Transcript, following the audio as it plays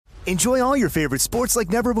Enjoy all your favorite sports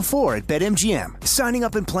like never before at BetMGM. Signing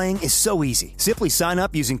up and playing is so easy. Simply sign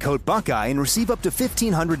up using code Buckeye and receive up to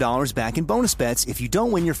 $1,500 back in bonus bets if you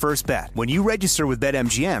don't win your first bet. When you register with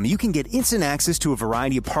BetMGM, you can get instant access to a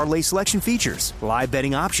variety of parlay selection features, live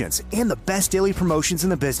betting options, and the best daily promotions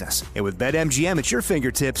in the business. And with BetMGM at your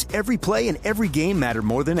fingertips, every play and every game matter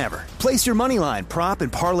more than ever. Place your moneyline, prop,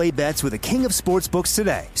 and parlay bets with the king of sportsbooks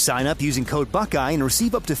today. Sign up using code Buckeye and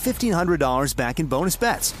receive up to $1,500 back in bonus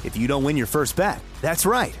bets if you don't win your first bet. That's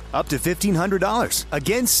right, up to $1,500.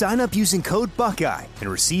 Again, sign up using code Buckeye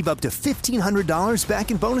and receive up to $1,500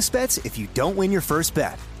 back in bonus bets if you don't win your first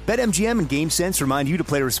bet. BetMGM and GameSense remind you to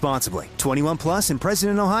play responsibly. 21 plus and present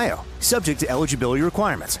in Ohio. Subject to eligibility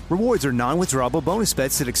requirements. Rewards are non-withdrawable bonus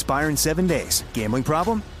bets that expire in 7 days. Gambling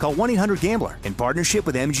problem? Call 1-800-GAMBLER in partnership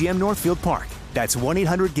with MGM Northfield Park. That's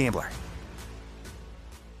 1-800-GAMBLER.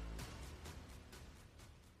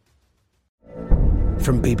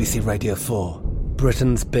 From BBC Radio 4,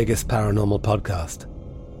 Britain's biggest paranormal podcast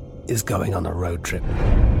is going on a road trip.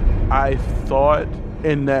 I thought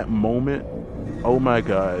in that moment, oh my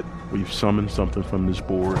God, we've summoned something from this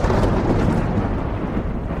board.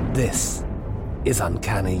 This is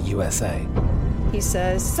Uncanny USA. He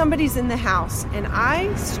says, somebody's in the house, and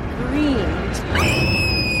I screamed.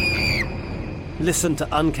 Listen to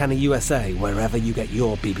Uncanny USA wherever you get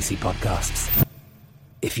your BBC podcasts,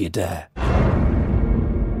 if you dare.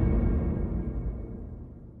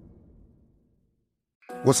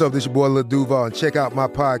 What's up, this your boy Lil Duval, and check out my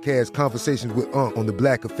podcast, Conversations with Unc, on the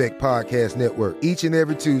Black Effect Podcast Network. Each and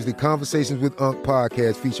every Tuesday, Conversations with Unc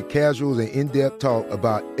podcast feature casuals and in-depth talk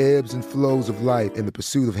about ebbs and flows of life and the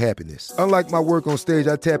pursuit of happiness. Unlike my work on stage,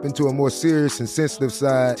 I tap into a more serious and sensitive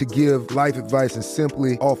side to give life advice and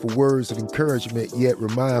simply offer words of encouragement, yet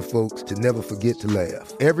remind folks to never forget to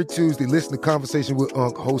laugh. Every Tuesday, listen to Conversations with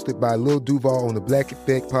Unc, hosted by Lil Duval on the Black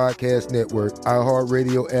Effect Podcast Network,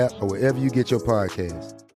 iHeartRadio app, or wherever you get your podcasts.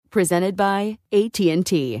 Presented by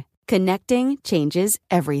AT&T. Connecting changes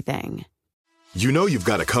everything. You know you've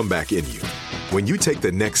got a comeback in you. When you take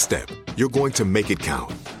the next step, you're going to make it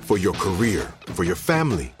count. For your career, for your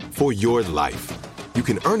family, for your life. You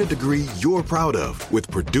can earn a degree you're proud of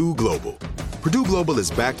with Purdue Global. Purdue Global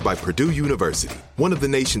is backed by Purdue University, one of the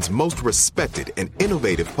nation's most respected and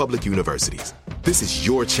innovative public universities. This is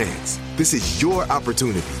your chance. This is your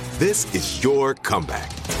opportunity. This is your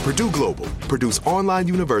comeback. Purdue Global, Purdue's online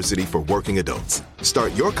university for working adults.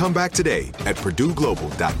 Start your comeback today at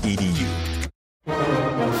purdueglobal.edu.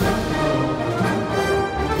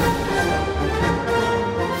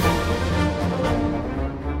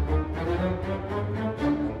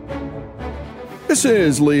 This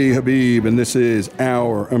is Lee Habib, and this is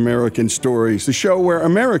Our American Stories, the show where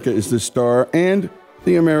America is the star and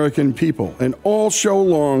the American people. And all show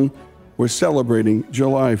long, we're celebrating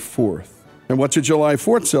July 4th. And what's a July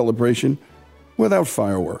 4th celebration without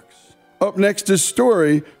fireworks? Up next is a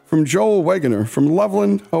story from Joel Wegener from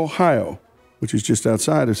Loveland, Ohio, which is just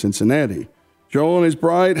outside of Cincinnati. Joel and his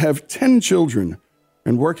bride have 10 children,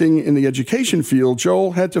 and working in the education field,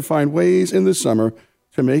 Joel had to find ways in the summer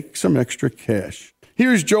to make some extra cash.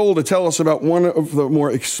 Here's Joel to tell us about one of the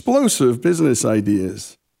more explosive business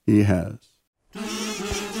ideas he has.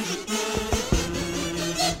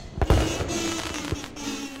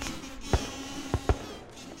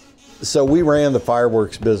 So we ran the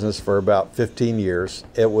fireworks business for about 15 years.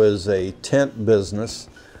 It was a tent business,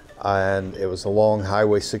 and it was along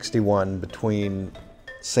Highway 61 between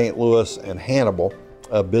St. Louis and Hannibal,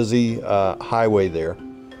 a busy highway there.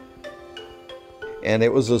 And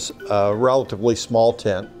it was a relatively small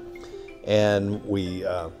tent, and we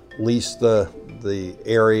leased the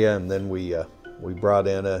area, and then we brought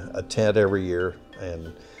in a tent every year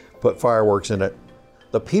and put fireworks in it.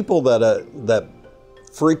 The people that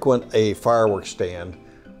frequent a fireworks stand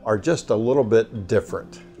are just a little bit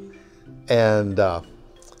different, and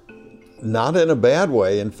not in a bad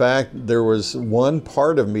way. In fact, there was one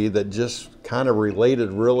part of me that just kind of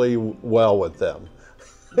related really well with them.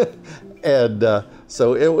 And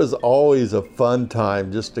so it was always a fun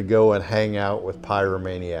time just to go and hang out with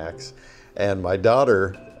Pyromaniacs. And my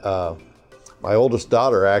daughter, my oldest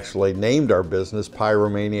daughter, actually named our business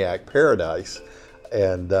Pyromaniac Paradise.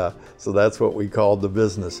 And so that's what we called the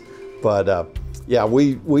business. But yeah,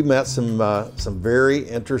 we met some very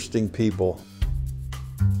interesting people.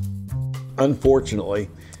 Unfortunately,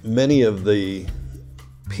 many of the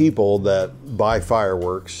people that buy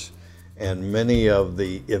fireworks and many of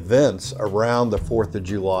the events around the 4th of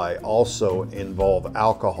July also involve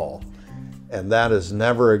alcohol. And that is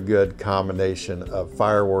never a good combination of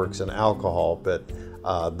fireworks and alcohol, but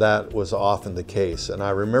that was often the case. And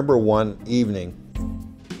I remember one evening,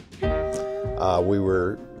 We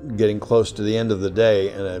were getting close to the end of the day,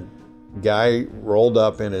 and a guy rolled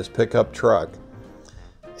up in his pickup truck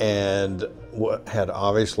and had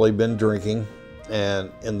obviously been drinking.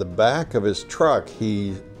 And in the back of his truck,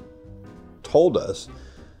 he told us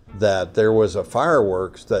that there was a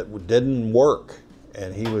fireworks that didn't work.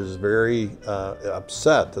 And he was very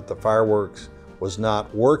upset that the fireworks was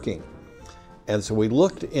not working. And so we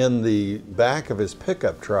looked in the back of his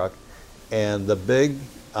pickup truck, and the big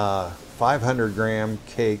 500-gram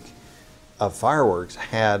cake of fireworks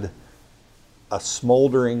had a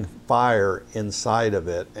smoldering fire inside of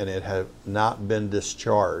it, and it had not been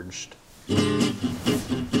discharged.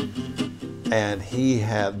 And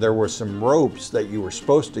there were some ropes that you were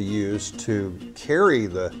supposed to use to carry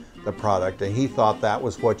the product, and he thought that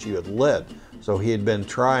was what you had lit. So he had been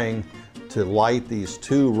trying to light these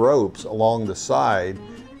 2 ropes along the side,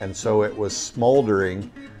 and so it was smoldering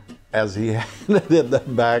as he had it in the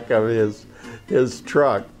back of his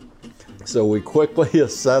truck. So we quickly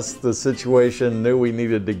assessed the situation, knew we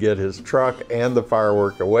needed to get his truck and the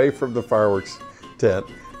firework away from the fireworks tent.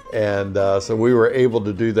 And so we were able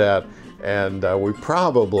to do that. And we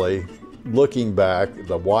probably, looking back,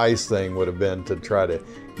 the wise thing would have been to try to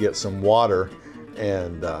get some water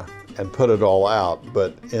and put it all out.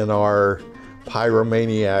 But in our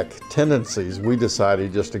pyromaniac tendencies, we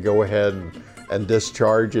decided just to go ahead and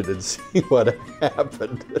discharge it and see what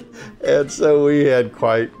happened. And so we had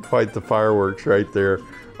quite the fireworks right there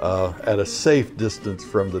at a safe distance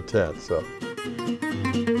from the tent. So.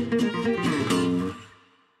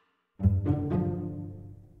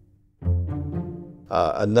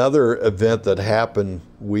 Another event that happened,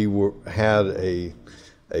 we had a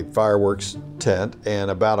fireworks tent,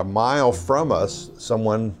 and about a mile from us,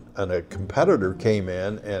 a competitor came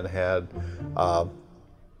in and had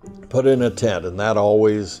put in a tent, and that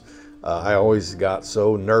always, I always got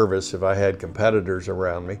so nervous if I had competitors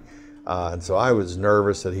around me. And so I was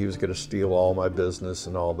nervous that he was going to steal all my business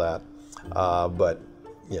and all that. But,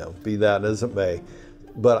 be that as it may.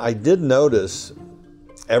 But I did notice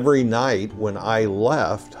every night when I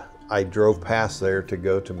left, I drove past there to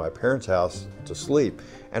go to my parents' house to sleep.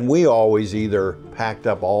 And we always either packed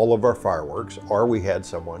up all of our fireworks or we had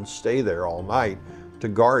someone stay there all night to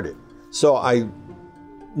guard it. So I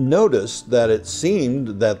noticed that it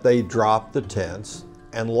seemed that they dropped the tents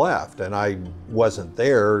and left, and I wasn't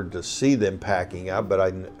there to see them packing up, but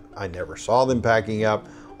I never saw them packing up.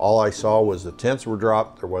 All I saw was the tents were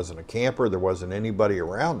dropped. There wasn't a camper, there wasn't anybody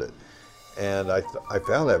around it, and I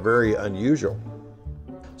found that very unusual.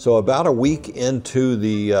 So about a week into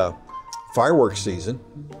the fireworks season,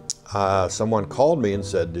 someone called me and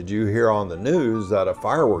said, "Did you hear on the news that a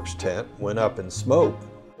fireworks tent went up in smoke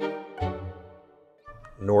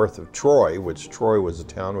north of Troy," which Troy was the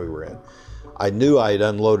town we were in. I knew I had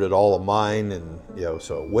unloaded all of mine, and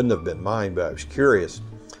so it wouldn't have been mine, but I was curious.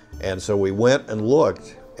 And so we went and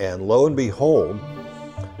looked, and lo and behold,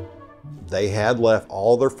 they had left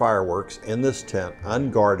all their fireworks in this tent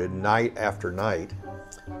unguarded night after night.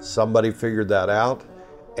 Somebody figured that out,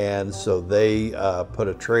 and so they put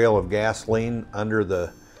a trail of gasoline under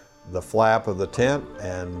the flap of the tent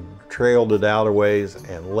and trailed it out a ways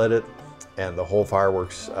and lit it, and the whole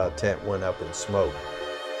fireworks tent went up in smoke.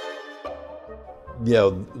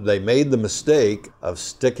 They made the mistake of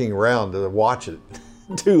sticking around to watch it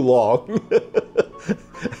too long.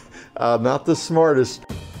 Not the smartest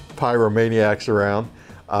pyromaniacs around.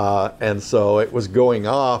 And so it was going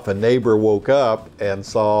off. A neighbor woke up and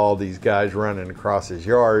saw all these guys running across his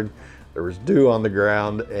yard. There was dew on the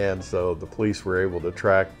ground, and so the police were able to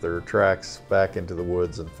track their tracks back into the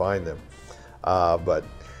woods and find them. But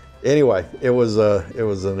anyway, it was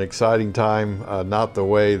an exciting time. Not the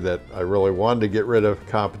way that I really wanted to get rid of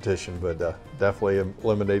competition, but definitely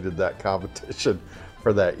eliminated that competition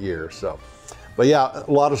for that year. So, but yeah,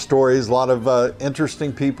 a lot of stories, a lot of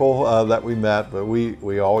interesting people that we met, but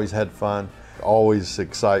we always had fun, always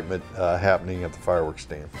excitement happening at the fireworks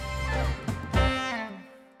stand.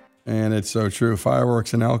 And it's so true.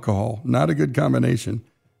 Fireworks and alcohol, not a good combination.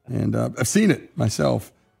 And I've seen it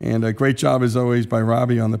myself. And a great job, as always, by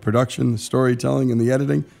Robbie on the production, the storytelling, and the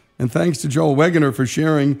editing. And thanks to Joel Wegener for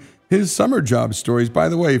sharing his summer job stories. By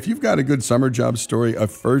the way, if you've got a good summer job story, a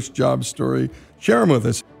first job story, share them with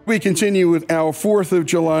us. We continue with our 4th of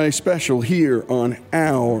July special here on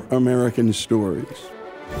Our American Stories.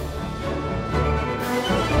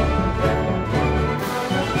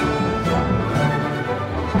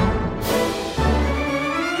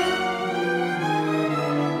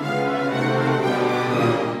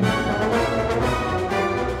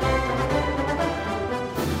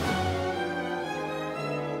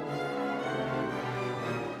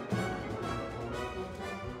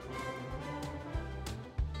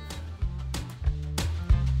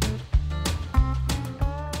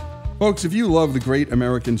 Folks, if you love the great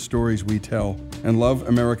American stories we tell and love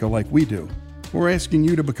America like we do, we're asking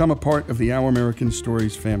you to become a part of the Our American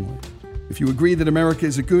Stories family. If you agree that America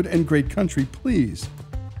is a good and great country, please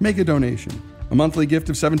make a donation. A monthly gift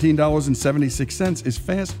of $17.76 is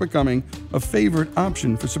fast becoming a favorite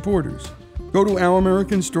option for supporters. Go to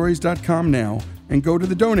OurAmericanStories.com now and go to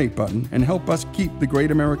the donate button and help us keep the great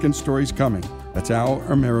American stories coming. That's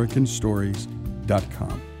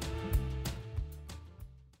OurAmericanStories.com.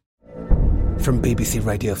 From BBC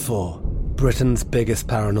Radio 4, Britain's biggest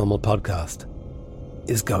paranormal podcast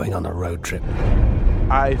is going on a road trip.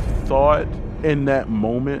 I thought in that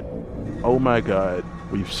moment, oh my God,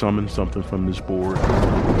 we've summoned something from this board.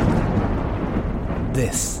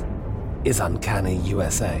 This is Uncanny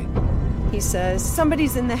USA. He says,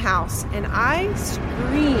 somebody's in the house, and I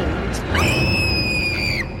screamed.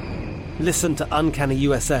 Listen to Uncanny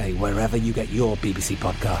USA wherever you get your BBC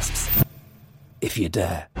podcasts, if you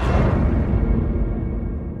dare.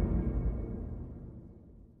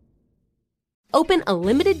 Open a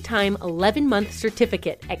limited-time 11-month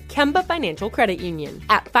certificate at Kemba Financial Credit Union.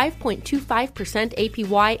 At 5.25%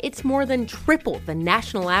 APY, it's more than triple the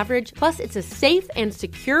national average, plus it's a safe and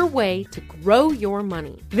secure way to grow your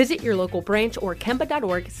money. Visit your local branch or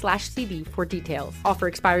kemba.org/cd for details. Offer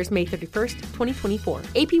expires May 31st, 2024.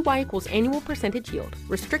 APY equals annual percentage yield.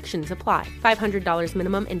 Restrictions apply. $500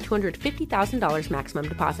 minimum and $250,000 maximum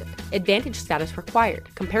deposit. Advantage status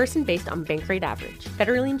required. Comparison based on bank rate average.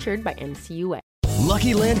 Federally insured by NCUA.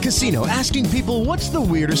 Lucky Land Casino, asking people, what's the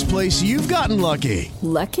weirdest place you've gotten lucky?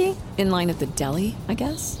 Lucky? In line at the deli, I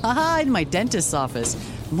guess? Aha, in my dentist's office.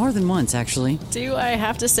 More than once, actually. Do I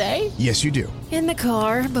have to say? Yes, you do. In the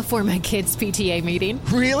car before my kids' PTA meeting.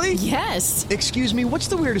 Really? Yes. Excuse me, what's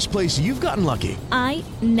the weirdest place you've gotten lucky? I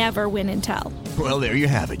never win and tell. Well, there you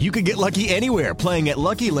have it. You can get lucky anywhere, playing at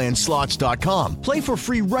LuckyLandSlots.com. Play for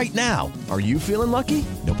free right now. Are you feeling lucky?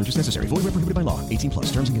 No purchase necessary. Void where prohibited by law.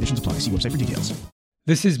 18+. Terms and conditions apply. See website for details.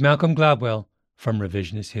 This is Malcolm Gladwell from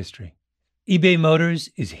Revisionist History. eBay Motors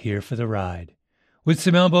is here for the ride. With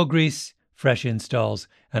some elbow grease, fresh installs,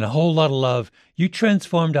 and a whole lot of love, you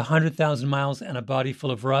transformed 100,000 miles and a body full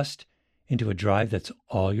of rust into a drive that's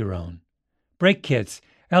all your own. Brake kits,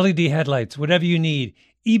 LED headlights, whatever you need,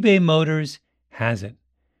 eBay Motors has it.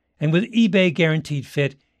 And with eBay Guaranteed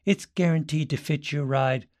Fit, it's guaranteed to fit your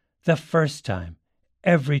ride the first time,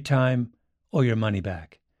 every time, or your money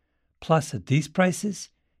back. Plus, at these prices,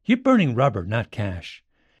 you're burning rubber, not cash.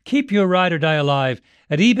 Keep your ride or die alive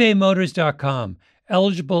at ebaymotors.com.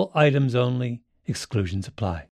 Eligible items only. Exclusions apply.